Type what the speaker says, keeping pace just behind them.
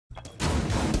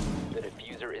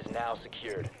diffuser is now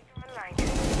secured.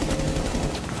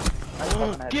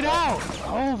 Get out!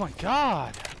 Oh my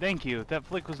god! Thank you. That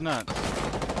flick was nuts.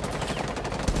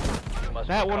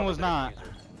 That one was not.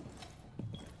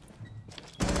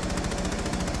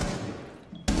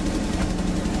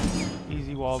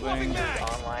 Easy wallbang.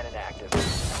 Online and active.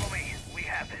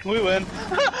 We win.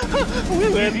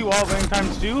 We win. Easy wallbang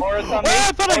times 2. Or it's on me. Oh,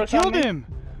 I thought Or I it's on killed me. him!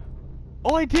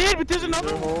 Oh, I did, but there's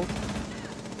another one.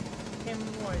 Can't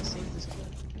remember why I saved this kill.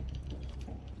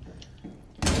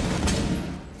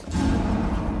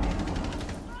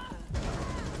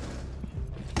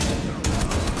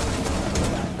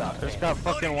 Just got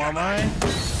fucking one eye.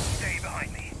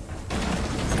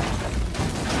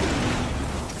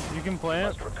 You can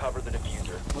plant. Must recover the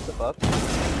diffuser. What the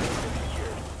fuck?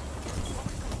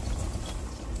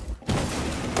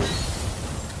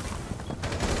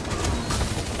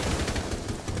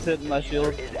 It's hitting my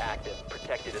shield. Is active,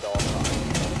 protected at all times.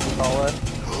 Saw it.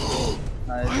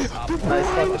 Nice. Nice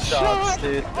fucking shots,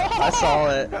 dude. I saw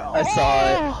it. I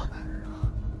saw it.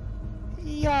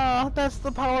 Yeah, that's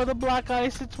the power of the black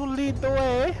ice. It will lead the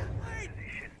way.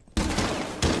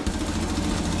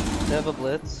 They have a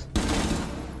blitz.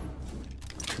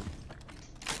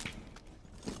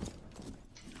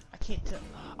 I can't tell.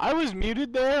 I was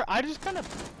muted there. I just kind of.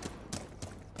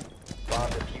 Bomb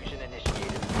diffusion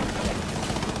initiated.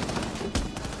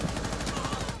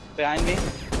 Behind me.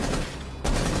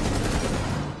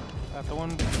 Got the one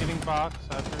getting box.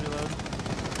 I have to reload.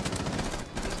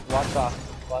 Watch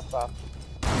off. Watch off.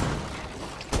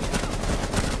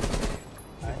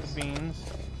 Nice. Beans.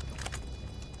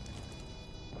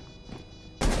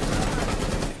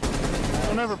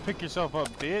 Don't ever pick yourself up,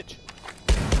 bitch.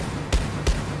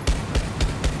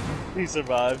 He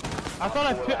survived. I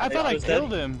thought I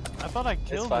killed him. I thought I It's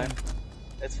killed fine. him.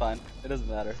 It's fine. It doesn't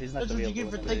matter. He's not That's gonna what be you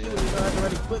able get to for win thinking it. when you don't have the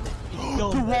right equipment. You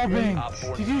kill The him. wallbang. Op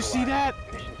 4 Did you see that?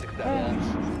 Mission success.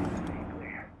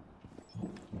 Yeah.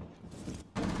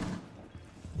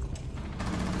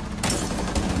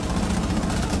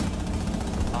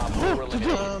 Op 4 Dude,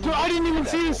 eliminated. I didn't even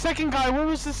see the second guy. Where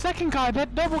was the second guy?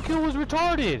 That double kill was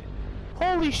retarded.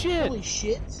 Holy shit. Holy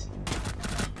shit.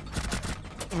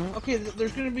 Okay,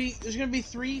 there's gonna be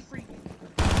 3 free.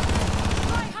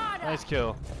 Nice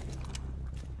kill.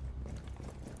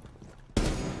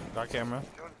 Got camera.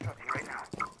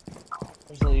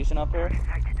 There's a Legion up here.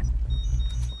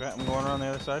 Okay, I'm going around the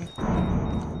other side.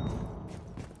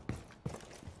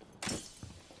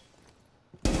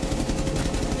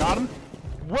 Got him.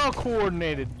 Well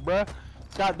coordinated, bruh.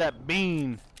 Got that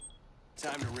bean.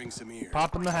 Time to ring some ears.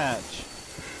 Popping the hatch.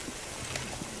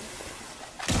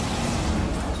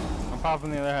 I'm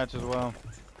popping the other hatch as well.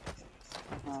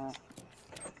 Uh,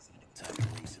 Time to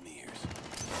ring some ears.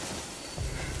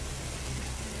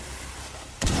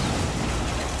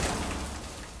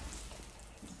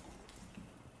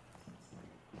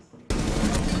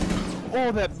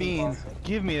 Oh, that bean.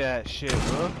 Give me that shit,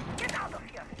 bro.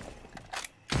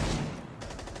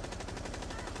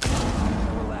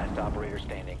 Last operator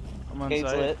standing. I'm on Gate's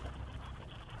site. lit.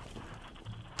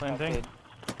 Planting. Okay.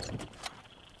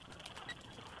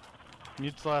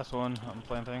 Mute's the last one. I'm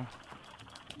planting.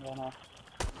 Uh-huh.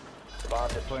 Bomb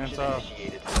Plants diffusion off.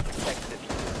 initiated. Protect the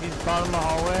diffuser. He's bottom of the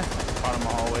hallway. Bottom of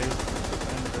the hallway.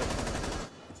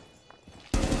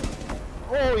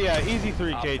 Oh yeah, easy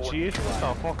 3K, Chief. Get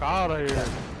the fuck out of here.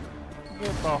 Get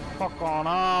the fuck on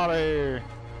out of here.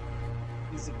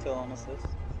 He's a kill on assist.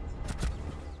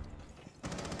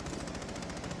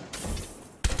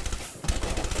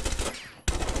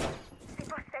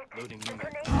 Loading new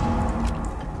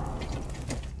mag.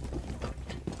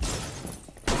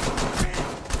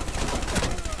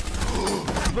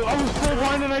 I was full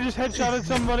blind and I just headshotted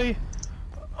somebody.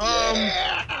 I'm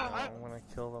gonna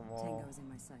kill them all. Tango's in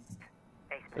my sights.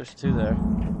 There's 2 there.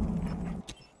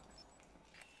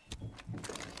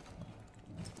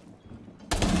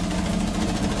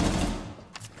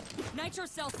 Nitro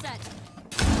cell set.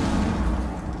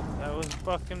 That was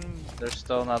fucking. There's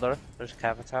still another. There's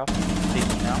Cavatow.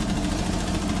 Peeking now.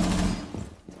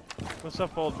 What's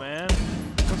up, old man?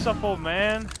 What's up, old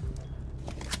man?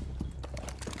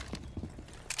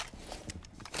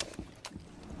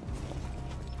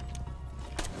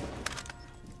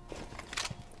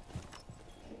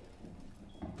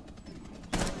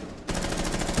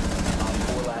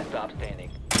 Last stop standing.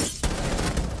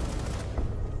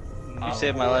 You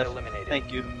saved my life. Eliminated.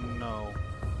 Thank you. No.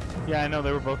 Yeah, I know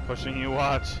they were both pushing you.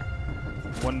 Watch.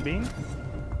 One beam.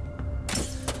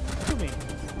 2 beam.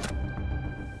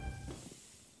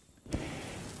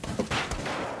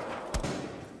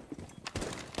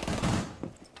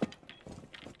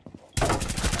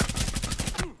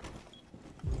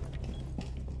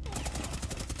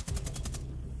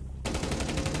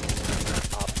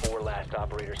 last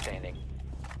operator standing.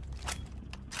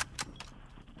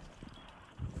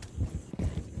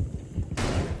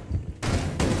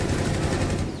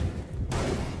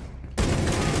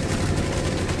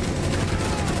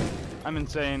 I'm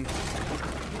insane.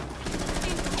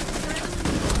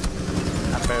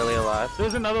 I'm barely alive.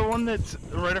 There's another one that's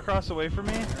right across the way from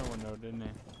me. Oh no, didn't he?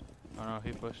 Oh no,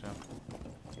 he pushed him.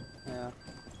 Yeah.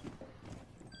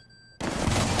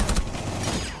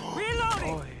 Reloading.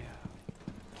 Oh yeah.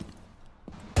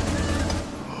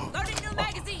 Loading new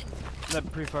magazine. That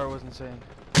pre-fire was insane.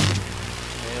 May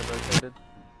have rotated.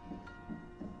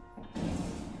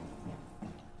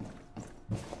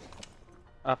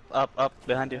 Up,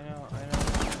 behind I you. know.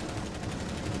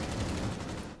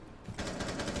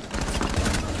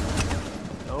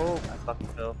 Nope. I fucking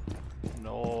fell.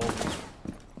 No.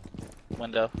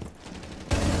 Window.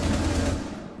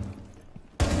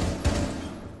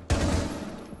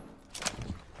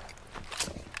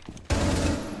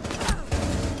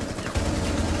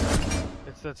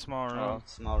 It's that small room. Oh,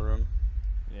 small room.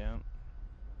 Yeah.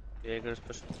 Jaeger's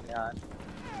pushing behind.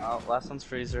 Oh, last one's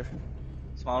freezer.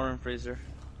 Small room freezer.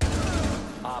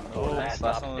 Op 4 Oh, last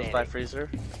Last op one was standing. by freezer.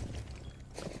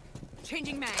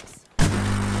 Changing mags.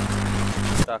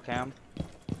 Stock cam.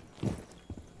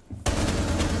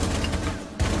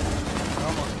 I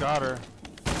almost got her.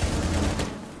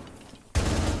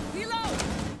 Reload.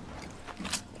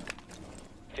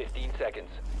 15 seconds.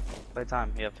 Play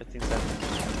time. Yeah, 15 seconds.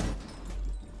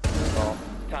 That's all.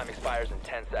 Time expires in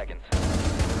 10 seconds.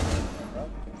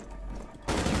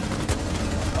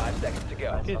 5 seconds to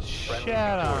go. Get Friendly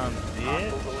shot on,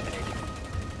 victorious. bitch. Hostiles eliminated.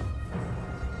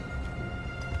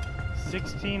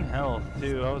 16 health,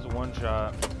 too. I was one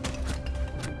shot.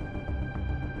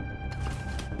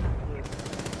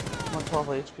 112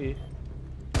 HP.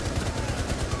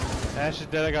 Ash is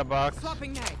dead. I got box.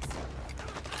 Swapping mags.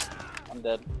 I'm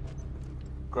dead.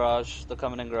 Garage. They're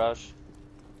coming in garage.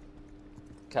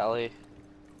 Cali.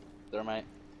 Thermite.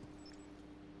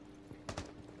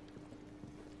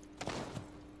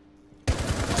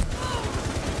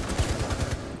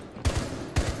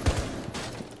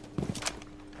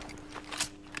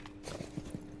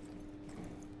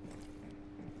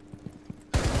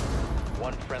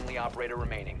 One friendly operator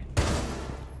remaining.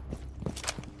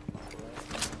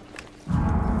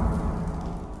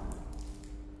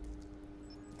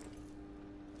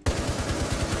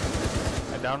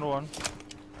 I downed one.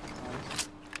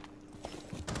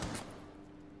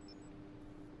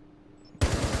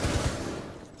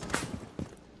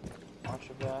 Watch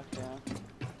your back, yeah.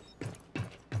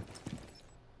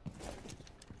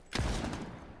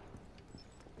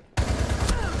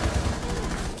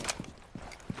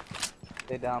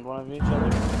 They downed one of each other.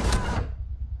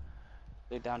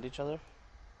 They downed each other.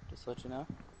 Just to let you know.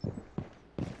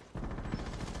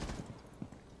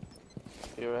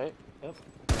 You're right. Yep.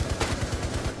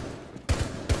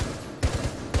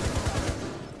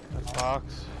 That's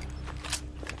box.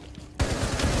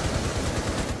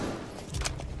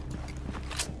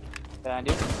 Behind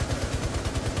you.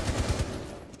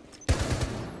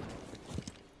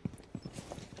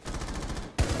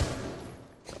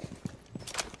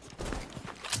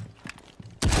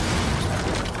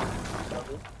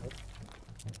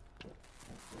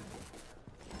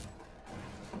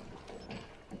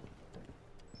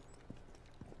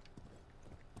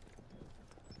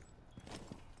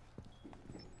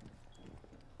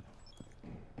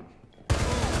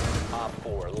 Op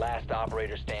 4 last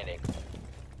operator standing.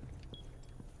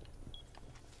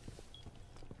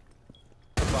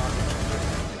 Bomb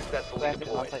successfully Back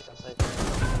deployed. outside, outside.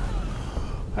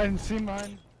 I didn't see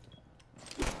mine.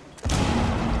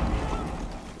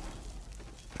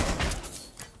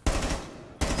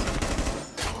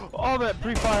 All that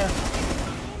pre-fire.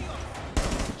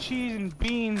 Cheese and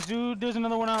beans, dude. There's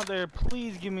another one out there.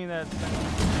 Please give me that thing.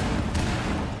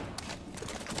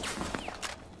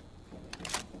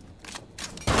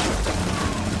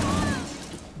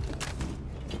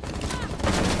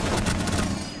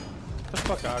 Get the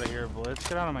fuck out of here, Blitz.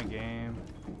 Get out of my game.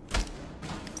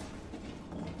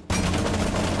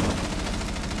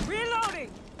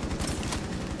 Reloading.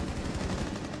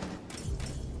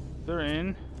 They're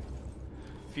in.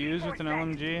 Fuse with an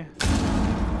LMG.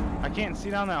 I can't see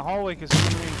down that hallway because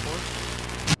someone reinforced.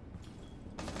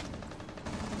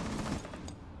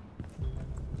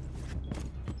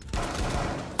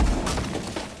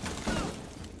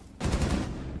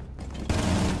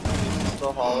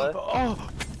 Still hallway.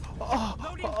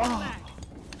 Loading full mag.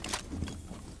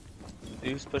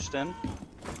 Fuse pushed in.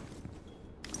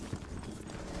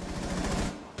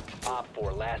 Op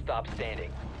 4 last op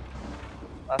standing.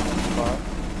 Last one's far.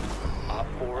 Op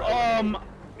 4 eliminated.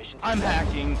 Mission I'm success.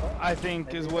 hacking, I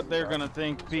think, is what they're gonna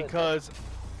think, because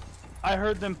I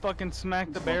heard them fucking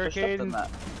smack the barricade.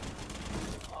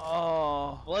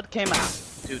 Oh. Blood came out.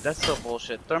 Dude, that's so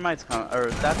bullshit. Thermite's coming, or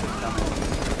that is coming.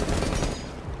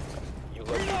 You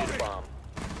located a bomb.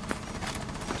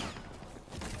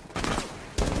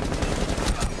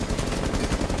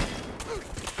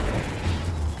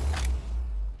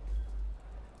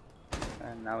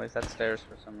 And now he's at stairs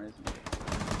for some reason.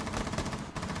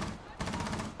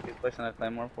 He's placing a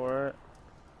claymore for it.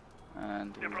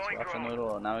 And he's watching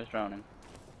noodle, and now he's droning.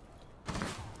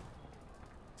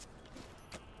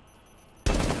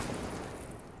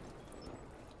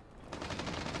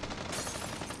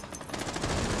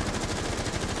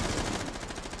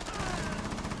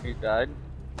 He died.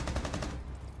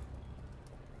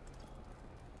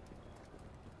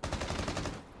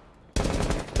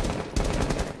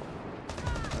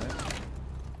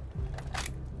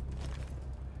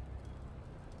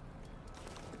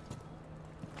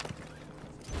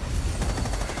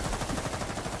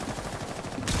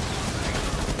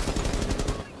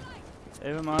 They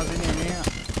have a Mozzie near me.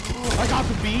 I got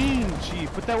the bean,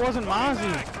 chief, but that wasn't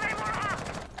Mozzie.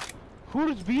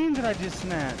 Whose bean did I just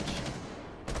snatch?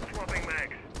 Swapping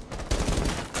mags.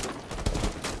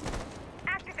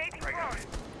 Activating drone.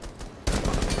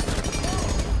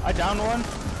 I downed one.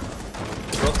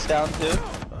 Brooks down too.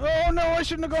 Oh no, I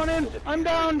shouldn't have gone in. The I'm diffuser is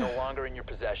down. no longer in your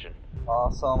possession. Oh,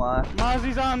 so am I.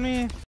 Mozzie's on me.